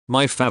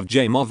My fav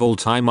jam of all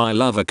time. I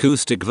love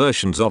acoustic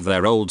versions of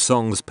their old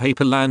songs.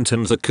 Paper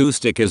Lanterns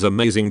acoustic is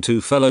amazing too.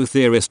 Fellow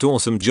theorist,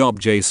 awesome job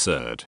J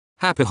Cert.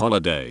 Happy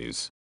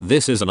holidays.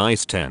 This is a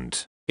nice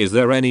tent. Is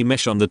there any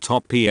mesh on the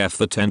top? PF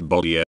the tent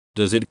body.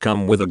 Does it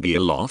come with a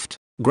gear loft?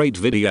 Great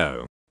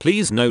video.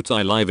 Please note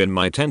I live in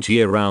my tent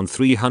year round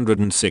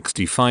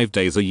 365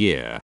 days a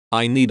year.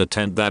 I need a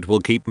tent that will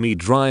keep me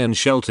dry and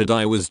sheltered.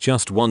 I was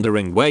just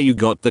wondering where you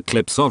got the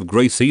clips of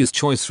Gracie's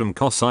choice from,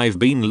 cause I've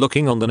been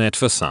looking on the net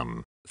for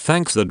some.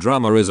 Thanks, the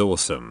drummer is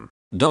awesome.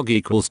 Dog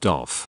equals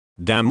doff.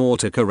 Damn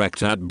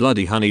autocorrect at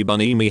bloody honey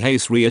bunny me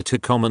hace rea to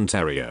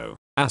commentario.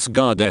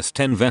 Asgard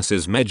S10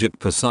 Veses Magic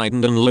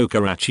Poseidon and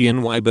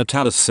Locarachian y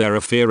Batalis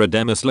Seraphira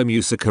Demus la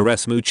Musica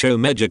es mucho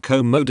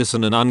Mejico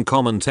Modison and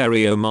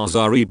Uncomentario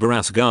Marzari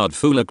Asgard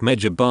Fulak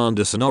Meja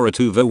Banda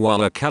Sonoratuva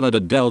Wala Calada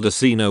del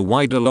Destino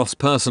y de los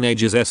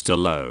Personages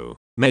Estalo.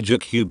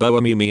 Magic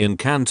Hubo Mimi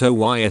Encanto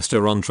y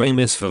Esteron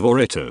mis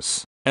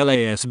Favoritos.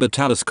 Las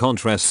Batalis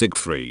contra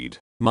Siegfried.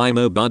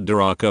 Mimo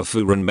Budaraka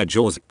Furan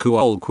Majors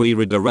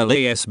Cualquira de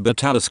Las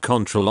Batalis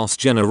contra los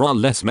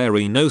Generales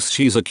Marinos.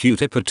 She's a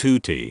cutie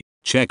patootie.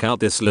 Check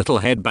out this little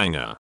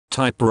headbanger.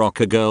 Type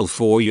rocker girl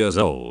 4 years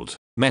old.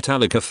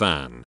 Metallica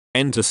fan.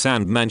 Enter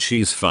Sandman,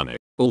 she's funny.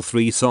 All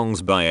 3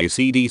 songs by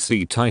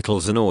AC/DC.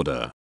 Titles in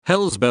order.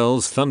 Hell's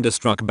Bells,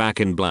 Thunderstruck, Back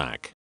in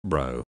Black.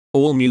 Bro.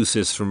 All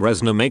muses from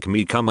Resna make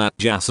me come at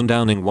Jason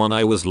Downing one.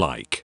 I was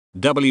like,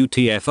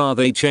 WTF are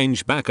they?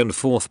 Change back and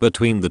forth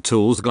between the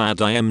tools.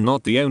 Glad I am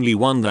not the only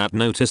one that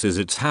notices.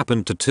 It's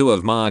happened to 2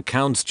 of my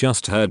accounts.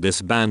 Just heard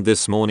this band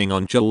this morning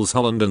on Jules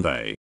Holland and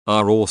they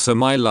are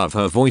awesome. I love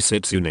her voice,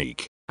 it's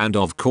unique. And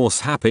of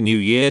course happy new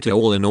year to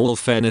all. In all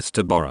fairness,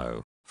 to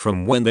borrow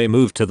from when they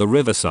moved to the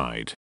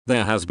Riverside,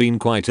 there has been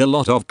quite a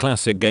lot of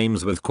classic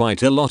games with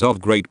quite a lot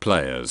of great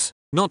players.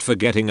 Not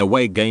forgetting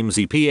away games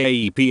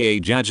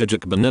EPA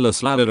Jajajak Vanilla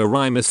Sladder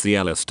Arimus the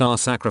Ella Star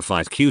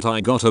Sacrifice Cute.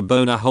 I got a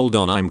boner, hold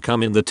on, I'm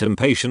coming. The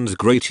Tempations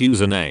great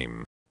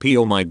username. P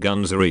all my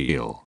guns are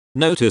real.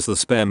 Notice the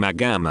spare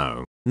mag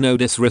ammo. No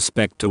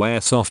disrespect to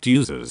airsoft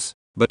users,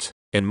 but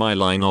in my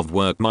line of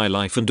work my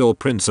life and or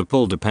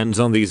principle depends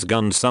on these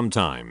guns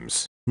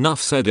sometimes. Nuff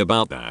said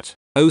about that.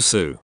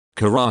 Osu.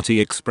 Karate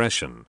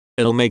expression.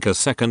 It'll make a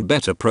second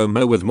better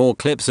promo with more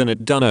clips in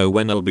it. Dunno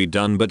when it'll be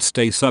done, but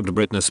stay subbed.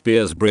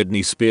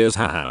 Britney Spears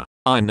haha.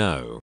 I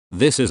know.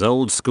 This is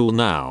old school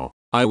now.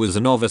 I was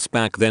a novice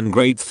back then.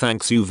 Great,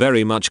 thanks you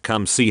very much.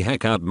 Come see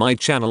heck out my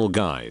channel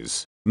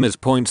guys. Ms.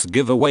 Points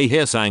giveaway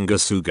here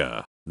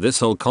Sangasuga.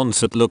 This whole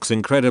concert looks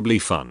incredibly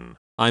fun.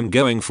 I'm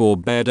going for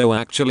Beardo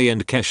actually,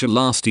 and Kesha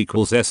last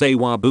equals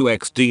Sawabu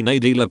XD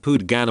Nadila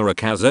Pudgana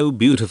Akazo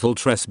beautiful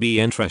Tres B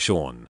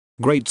Entreshorn.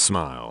 Great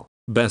smile.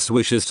 Best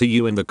wishes to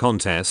you in the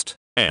contest.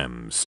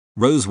 Ems.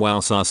 Rose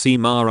Walsar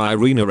Simar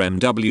Irina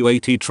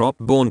MW80 Trop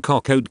Born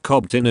Cockode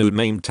Cobtinud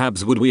Mame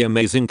Tabs. Would we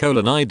amazing :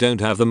 I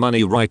don't have the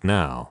money right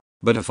now,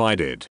 but if I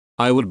did,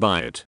 I would buy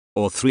it.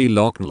 Or 3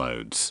 lock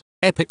loads.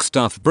 Epic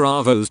stuff.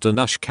 Bravos to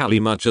Nush Kali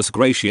muchas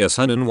gracias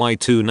Unan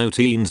Y2 no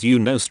teens. You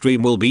know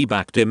stream will be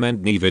back.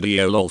 Demendni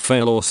video lol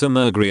fail awesome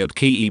Ergriad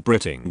Ki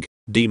Briting.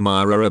 D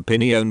Myra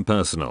opinion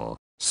personal.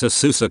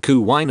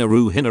 Sasusaku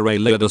Winaru Hinare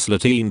Lidas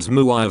Latines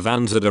Muai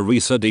Vanzada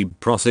Risa Deeb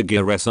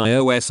Prosegur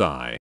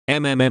Siosi.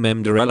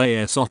 MMM de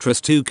las Otras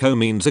 2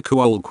 Comines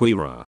Acuol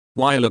Quira.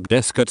 Wilug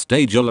Descat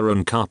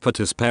Dejularan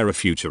Carpetus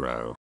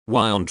Parafuturo.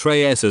 Y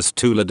entreeses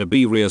Tula de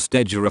Berias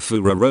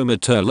Dejurafura Roma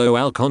Turlo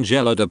al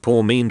Congela de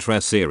por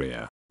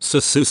Treseria.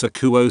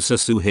 Sasusaku o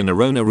Sasu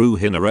Hinarona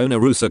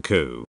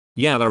Rusaku.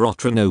 Yala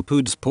otra no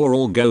puds por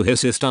all go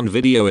hisistan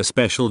video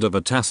especial de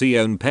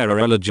votacion para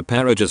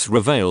eligiparagus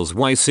reveals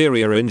why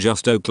Syria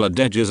injust ocla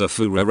dejas a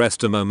fura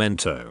resta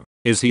momento.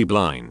 Is he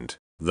blind?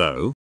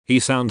 Though, he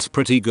sounds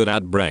pretty good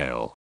at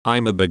Braille.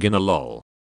 I'm a beginner lol.